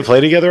enough. Didn't they play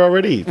together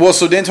already? Well,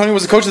 so D'Antoni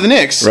was the coach of the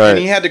Knicks, and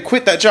he had to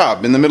quit that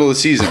job in the middle of the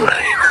season.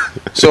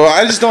 So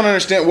I just don't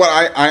understand. What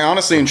I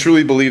honestly and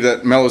truly believe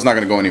that Melo's not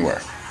going to go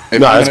anywhere.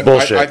 That's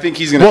bullshit. I think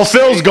he's going to. Well,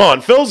 Phil's gone.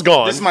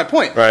 This is my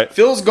point. Right.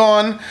 Phil's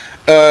gone.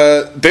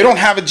 They don't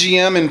have a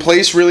GM in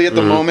place really at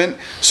the moment.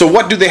 So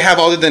what do they have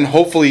other than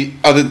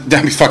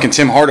that'd be fucking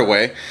Tim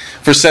Hardaway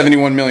for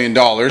 $71 million?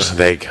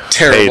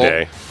 Terrible.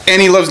 Payday. And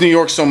he loves New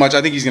York so much.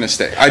 I think he's going to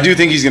stay. I do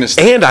think he's going to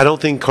stay. And I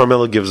don't think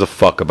Carmelo gives a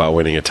fuck about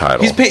winning a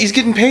title. He's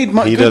getting paid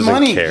good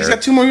money. Care. He's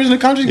got 2 more years in the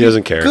contract. He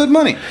doesn't care. Good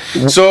money.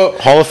 So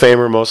Hall of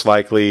Famer most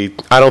likely.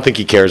 I don't think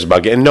he cares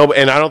about getting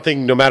and I don't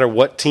think no matter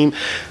what team.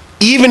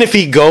 Even if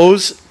he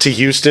goes to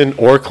Houston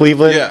or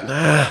Cleveland,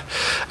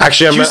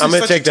 actually, I'm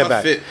going to take that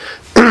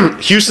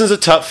back. Houston's a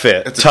tough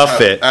fit. It's a tough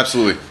fit.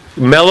 Absolutely.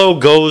 Melo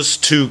goes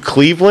to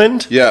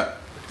Cleveland. Yeah.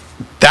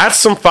 That's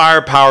some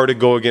firepower to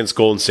go against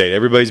Golden State.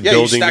 Everybody's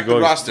building you stack to go.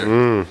 The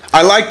roster.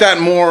 I like that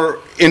more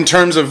in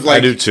terms of I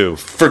do too.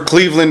 For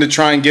Cleveland to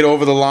try and get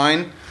over the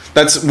line.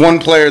 That's one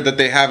player that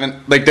they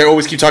haven't. They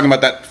always keep talking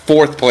about that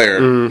fourth player.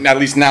 At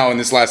least now in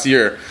this last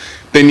year.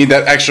 They need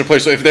that extra player.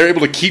 So if they're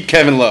able to keep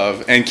Kevin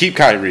Love and keep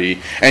Kyrie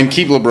and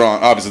keep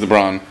LeBron, obviously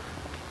LeBron,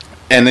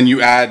 and then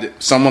you add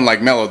someone like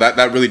Melo, that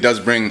really does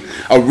bring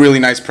a really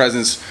nice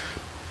presence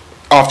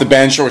off the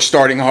bench or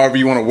starting, however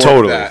you want to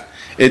work that.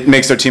 It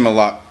makes their team a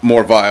lot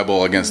more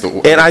viable against the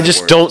Warriors. And I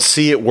just don't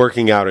see it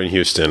working out in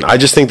Houston. I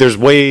just think there's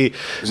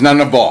not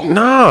enough ball.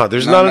 No,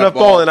 there's not enough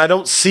ball. And I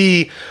don't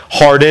see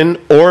Harden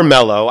or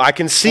Melo. I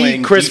can see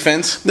playing Chris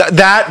defense.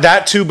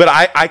 That too, but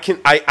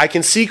I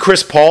can see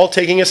Chris Paul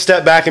taking a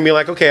step back and be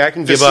like, okay, I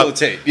can give up.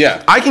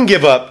 I can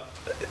give up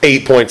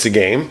 8 points a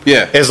game.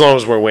 Yeah. As long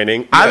as we're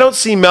winning. Yeah. I don't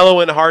see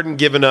Melo and Harden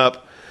giving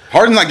up.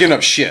 Harden's not giving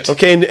up shit.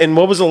 Okay, and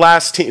what was the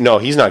last team? No,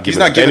 he's not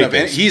giving up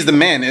anything. He's the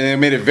man, and they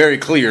made it very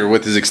clear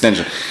with his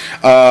extension.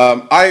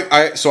 So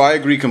I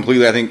agree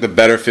completely. I think the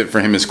better fit for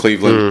him is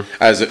Cleveland,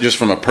 just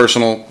from a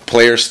personal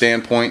player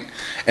standpoint,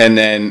 and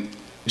then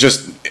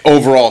just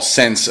overall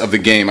sense of the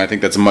game. I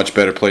think that's a much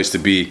better place to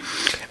be.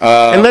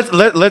 And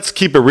let's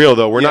keep it real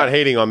though. We're not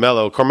hating on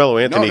Melo. Carmelo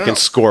Anthony can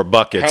score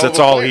buckets. That's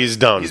all he's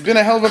done. He's been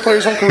a hell of a player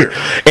his whole career.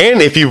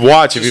 And if you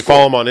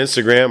follow him on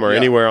Instagram or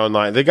anywhere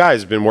online, the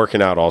guy's been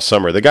working out all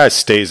summer. The guy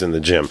stays in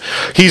the gym.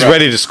 He's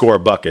ready to score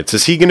buckets.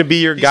 Is he going to be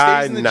your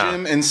guy? Stays in the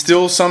gym and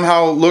still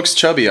somehow looks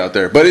chubby out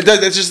there. But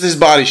it's just his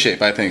body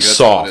shape. I think that's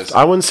soft.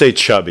 I wouldn't say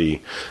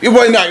chubby.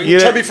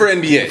 Chubby for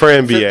NBA. For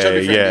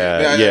NBA,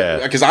 yeah.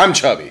 Because I'm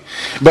chubby.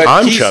 But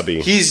I'm chubby.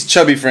 He's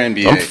chubby for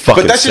NBA. I'm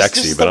fucking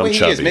sexy, but I'm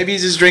chubby. Maybe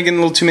he's just drinking a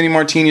little too many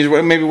martinis.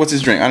 Maybe what's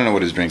his drink? I don't know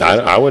what his drink is.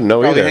 I wouldn't know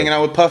Probably either. Hanging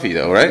out with Puffy,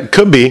 though, right?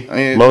 Could be.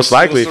 Most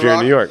likely if you're in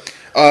New York.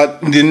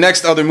 The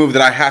next other move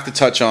that I have to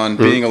touch on,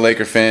 being a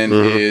Laker fan,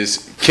 is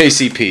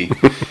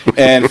KCP.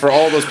 And for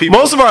all those people...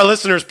 Most of our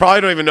listeners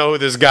probably don't even know who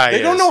this guy is.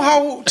 They don't know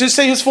how to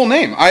say his full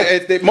name.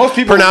 Most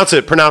people... Pronounce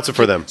it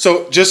for them.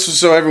 So, just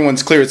so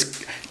everyone's clear,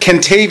 it's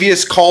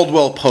Kentavious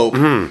Caldwell Pope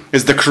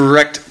is the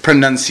correct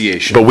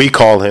pronunciation. But we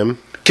call him...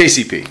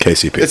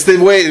 KCP. It's the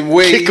way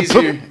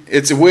easier.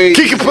 It's way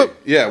easier.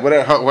 Yeah,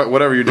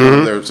 whatever you're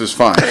doing there, it's just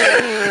fine.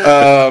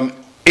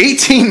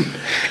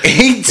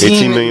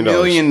 $18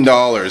 million.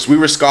 We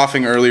were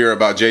scoffing earlier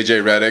about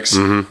JJ Redick's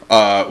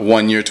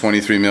 1 year,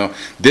 $23 million.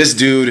 This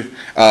dude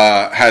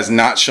has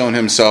not shown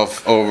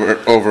himself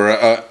over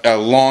a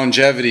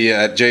longevity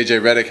that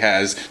JJ Redick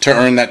has to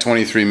earn that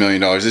 $23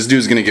 million. This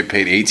dude's going to get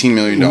paid $18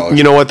 million.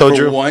 You know what, though, for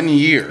Drew? 1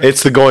 year.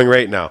 It's the going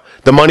rate now.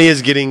 The money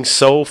is getting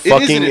so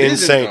fucking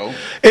insane.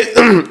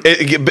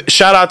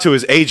 Shout out to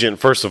his agent,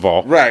 first of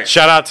all. Right.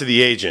 Shout out to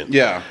the agent.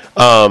 Yeah.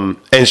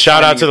 And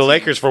shout out to the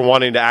Lakers for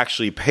wanting to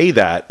actually pay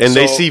that, and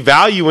they see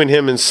value in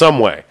him in some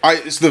way.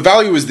 So the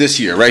value is this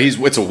year, right?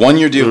 It's a 1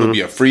 year deal. He'll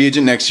be a free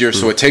agent next year,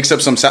 so it takes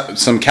up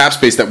some cap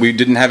space that we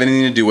didn't have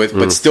anything to do with,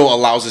 but still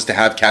allows us to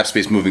have cap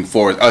space moving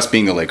forward. Us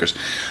being the Lakers,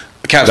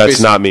 that's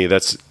not me.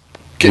 That's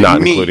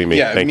not including me.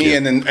 Yeah, Thank me you.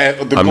 And then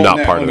the I'm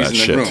not part of that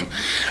shit.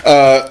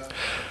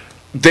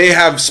 They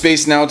have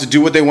space now to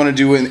do what they want to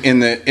do in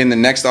the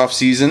next off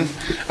season.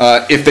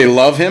 If they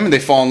love him and they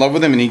fall in love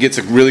with him and he gets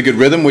a really good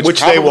rhythm, which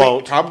they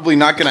won't. Probably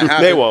not going to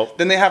happen. They won't.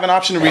 Then they have an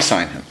option to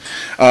re-sign him.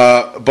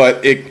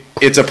 But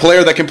it's a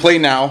player that can play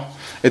now.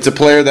 It's a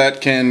player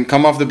that can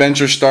come off the bench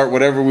or start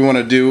whatever we want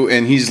to do,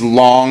 and he's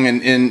long,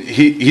 and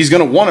he's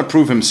going to want to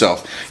prove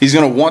himself. He's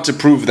going to want to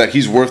prove that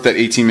he's worth that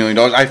 $18 million,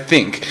 I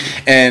think,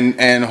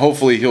 and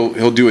hopefully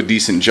he'll do a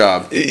decent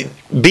job.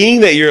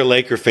 Being that you're a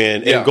Laker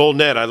fan, and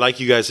Golden Ed, I'd like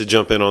you guys to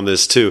jump in on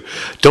this too.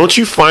 Don't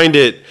you find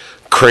it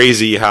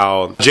crazy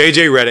how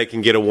JJ Redick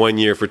can get a 1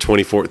 year for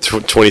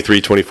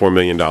 $24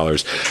 million?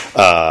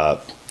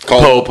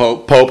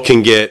 Pope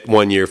can get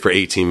 1 year for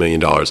 $18 million.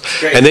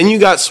 Great. And then you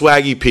got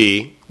Swaggy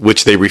P,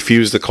 which they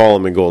refuse to call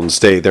him in Golden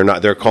State.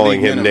 They're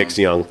calling him Nick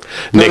Young.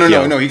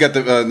 No. He got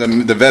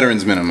the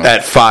veterans minimum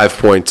at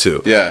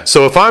 5.2. Yeah.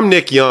 So if I'm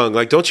Nick Young,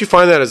 like, don't you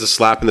find that as a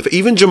slap in the face?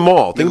 Even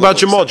Jamal. Think about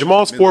Jamal.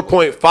 Jamal's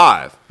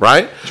 4.5.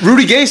 Right?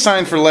 Rudy Gay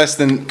signed for less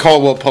than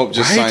Caldwell Pope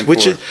just signed for.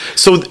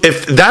 So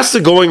if that's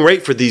the going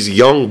rate for these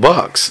young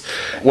bucks,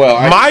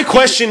 my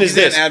question is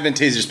this: in an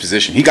advantageous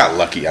position. He got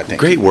lucky, I think.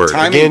 Great word.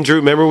 Again, Drew,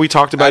 remember we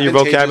talked about your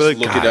vocabulary?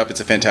 Look it up. It's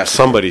a fantastic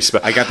Somebody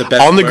spell. I got the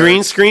best on the words,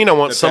 green screen. I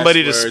want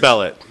somebody to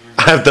spell it.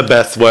 I have the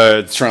best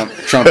words. Trump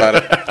had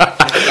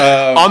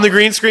it. On the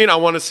green screen, I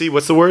want to see,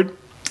 what's the word?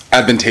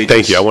 Advantageous.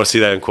 Thank you. I want to see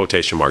that in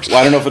quotation marks. Well,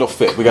 I don't know if it'll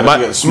fit. We got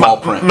to get a small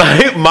print.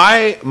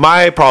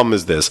 My problem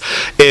is this: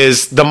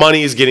 is the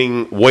money is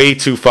getting way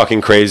too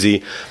fucking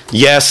crazy.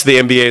 Yes, the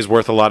NBA is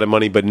worth a lot of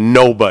money, but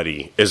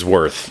nobody is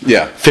worth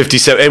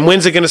 57. And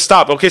when's it going to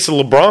stop? Okay, so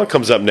LeBron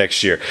comes up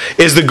next year.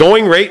 Is the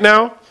going rate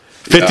now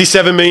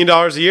 $57 million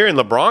a year? And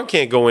LeBron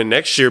can't go in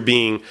next year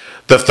being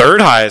the third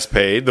highest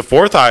paid, the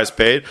fourth highest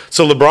paid.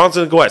 So LeBron's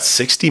going to go at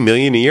 $60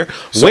 million a year.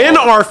 So, when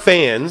are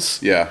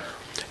fans?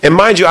 And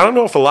mind you, I don't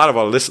know if a lot of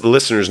our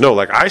listeners know.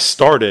 Like, I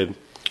started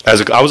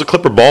I was a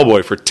Clipper ball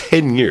boy for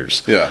 10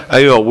 years.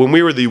 When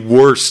we were the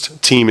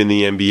worst team in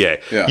the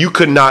NBA, you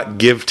could not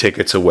give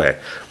tickets away.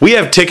 We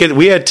had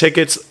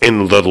tickets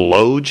in the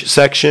Loge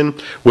section,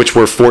 which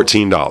were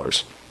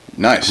 $14.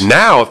 Nice.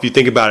 Now, if you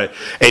think about it,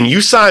 and you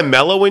sign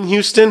Melo in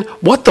Houston,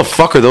 what the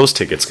fuck are those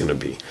tickets going to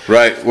be?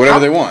 Right, whatever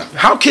they want.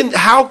 How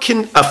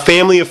can a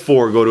family of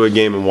four go to a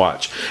game and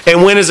watch?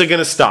 And when is it going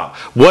to stop?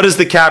 What is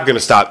the cap going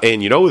to stop?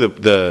 And you know who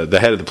the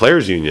head of the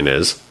players union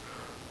is?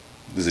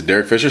 Is it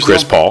Derek Fisher?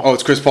 Chris Paul. Oh,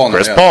 it's Chris Paul now.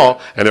 Chris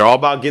Paul, and they're all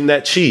about getting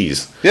that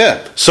cheese.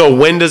 Yeah. So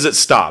when does it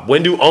stop?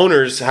 When do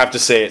owners have to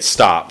say it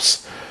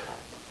stops?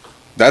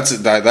 That's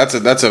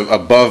a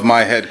above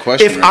my head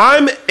question. If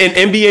I'm an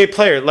NBA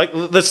player, like,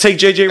 let's take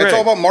JJ Redick. It's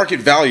all about market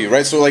value,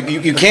 right? So, like,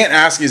 you can't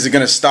ask, is it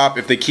going to stop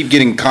if they keep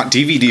getting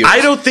TV deals? I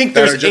don't think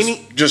there's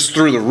just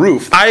through the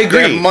roof. I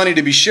agree. They have money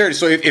to be shared.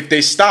 So if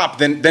they stop,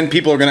 then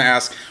people are going to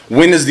ask,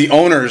 when is the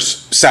owners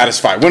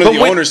satisfied? When are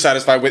the owners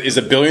satisfied with? Is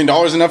 $1 billion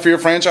enough for your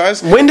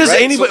franchise? When does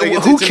anybody?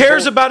 Who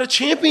cares about a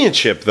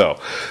championship, though?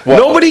 Well,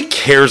 nobody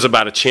cares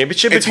about a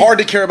championship. It's hard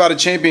to care about a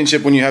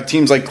championship when you have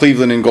teams like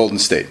Cleveland and Golden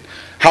State.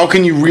 How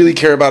can you really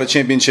care about a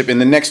championship in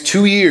the next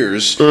 2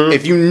 years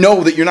if you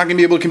know that you're not going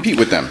to be able to compete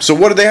with them? So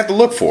what do they have to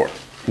look for?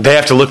 They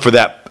have to look for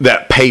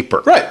that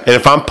paper. Right. And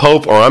if I'm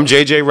Pope or I'm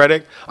JJ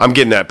Redick, I'm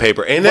getting that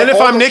paper. And then if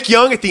I'm Nick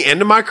Young at the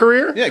end of my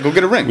career, go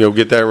get a ring. Go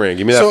get that ring.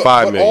 Give me that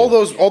 $5 million.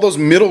 All those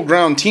middle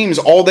ground teams,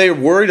 all they're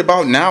worried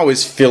about now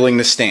is filling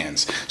the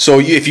stands. So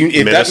if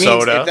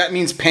that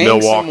means paying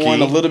Milwaukee,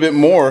 someone a little bit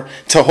more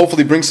to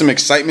hopefully bring some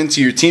excitement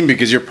to your team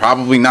because you're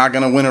probably not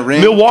going to win a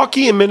ring.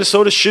 Milwaukee and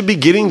Minnesota should be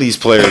getting these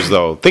players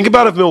though. Think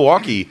about if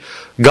Milwaukee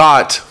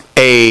got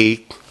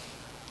a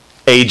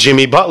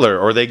Jimmy Butler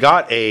or they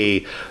got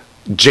a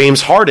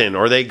James Harden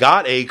or they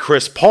got a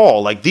Chris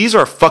Paul. Like, these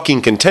are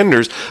fucking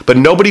contenders, but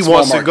nobody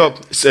wants to go.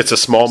 It's a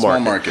small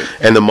market,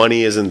 and the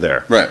money isn't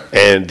there. Right.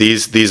 And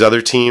these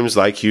other teams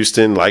like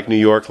Houston, like New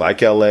York,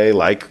 like LA,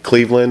 like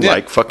Cleveland,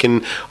 like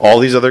fucking all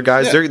these other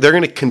guys, they're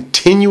going to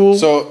continually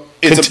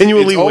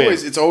win.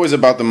 It's always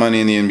about the money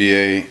in the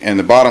NBA, and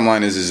the bottom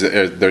line is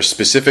there's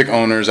specific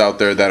owners out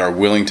there that are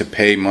willing to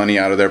pay money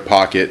out of their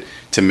pocket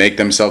to make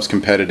themselves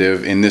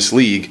competitive in this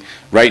league.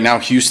 Right now,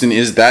 Houston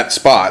is that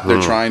spot.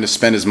 They're trying to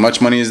spend as much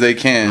money as they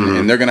can,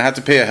 and they're going to have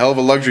to pay a hell of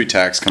a luxury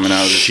tax coming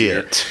out of this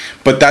year.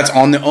 But that's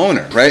on the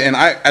owner, right? And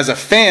I, as a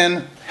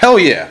fan, hell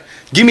yeah.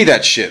 Give me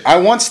that shit. I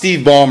want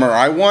Steve Ballmer.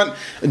 I want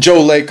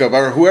Joe Lacob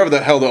or whoever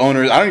the hell the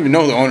owner is. I don't even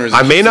know the owners.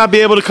 I may not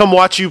be able to come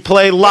watch you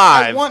play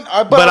live,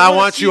 but I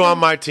want you on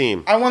my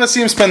team. I want to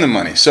see him spend the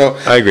money. So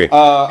I agree. And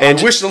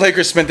I wish the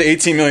Lakers spent the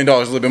 $18 million a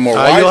little bit more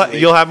wisely.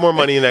 You'll have more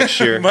money next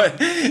year. But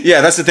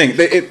yeah, that's the thing.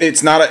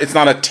 It's not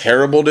a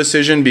terrible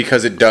decision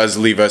because it does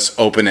leave us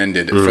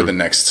open-ended for the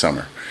next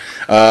summer.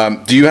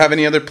 Do you have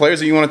any other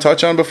players that you want to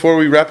touch on before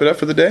we wrap it up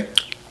for the day?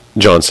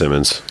 John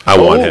Simmons. I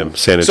want him.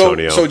 San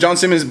Antonio. So John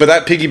Simmons, but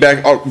that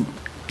piggyback.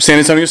 San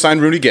Antonio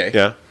signed Rudy Gay.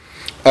 Yeah.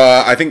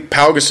 I think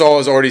Pau Gasol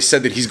has already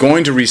said that he's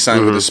going to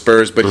re-sign with the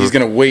Spurs, but he's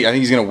going to wait. I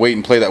think he's going to wait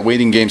and play that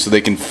waiting game so they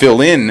can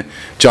fill in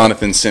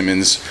Jonathan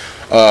Simmons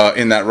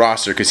in that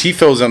roster because he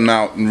fills them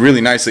out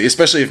really nicely,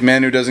 especially if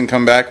Manu doesn't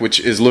come back, which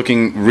is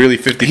looking really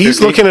 50-50.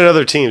 He's looking at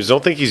other teams.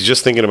 Don't think he's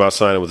just thinking about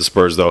signing with the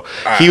Spurs, though.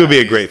 He would be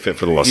a great fit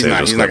for the Los Angeles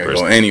Clippers. He's not going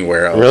to go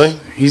anywhere else. Really?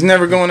 He's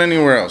never going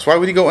anywhere else. Why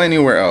would he go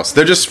anywhere else?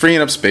 They're just freeing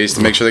up space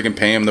to make sure they can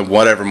pay him the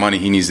whatever money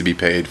he needs to be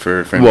paid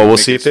for well, we'll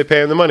see if they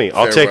pay him the money.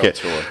 I'll take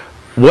it.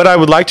 what I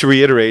would like to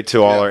reiterate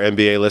to all our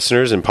NBA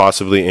listeners and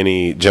possibly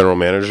any general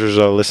managers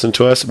that listen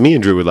to us, me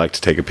and Drew would like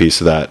to take a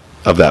piece of that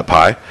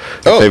pie.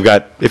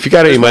 If you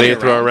got any money to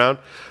throw around,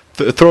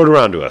 throw it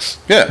around to us.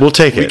 Yeah, we'll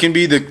take it. We can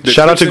be the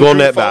shout out to Golden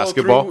Net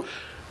Basketball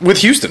with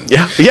Houston.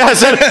 Yeah, I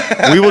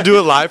said we will do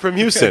it live from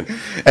Houston.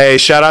 Hey,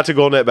 shout out to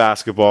Golden Net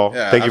Basketball.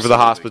 Yeah, thank you for the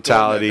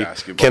hospitality.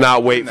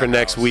 Cannot wait for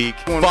next house. week.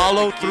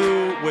 Follow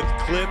through with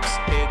clips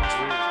and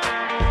dreams.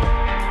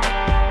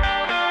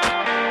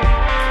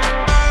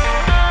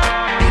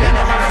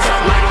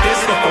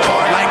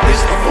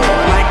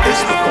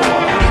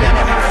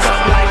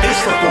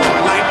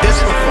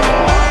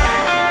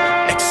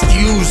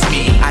 Excuse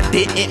me, I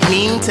didn't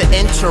mean to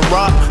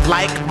interrupt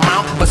like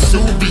Mount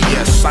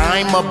Vesuvius.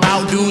 I'm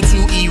about due to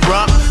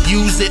erupt.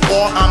 Use it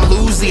or I'm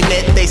losing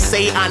it. They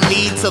say I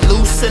need to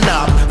loosen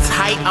up.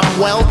 Tight, I'm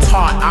well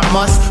taught. I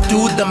must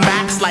do the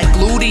max like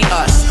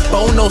gluteus.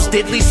 Bono's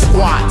diddly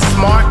squat.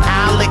 Smart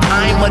Alec,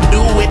 I'ma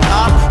do it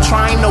up.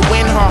 Trying to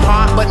win her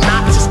heart, but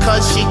not just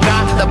cause she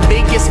got the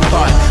biggest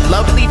butt.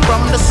 Lovely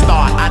from the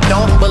start. I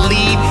don't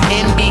believe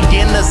in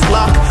beginner's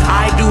luck.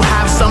 I do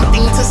have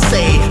something to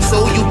say,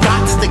 so you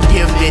got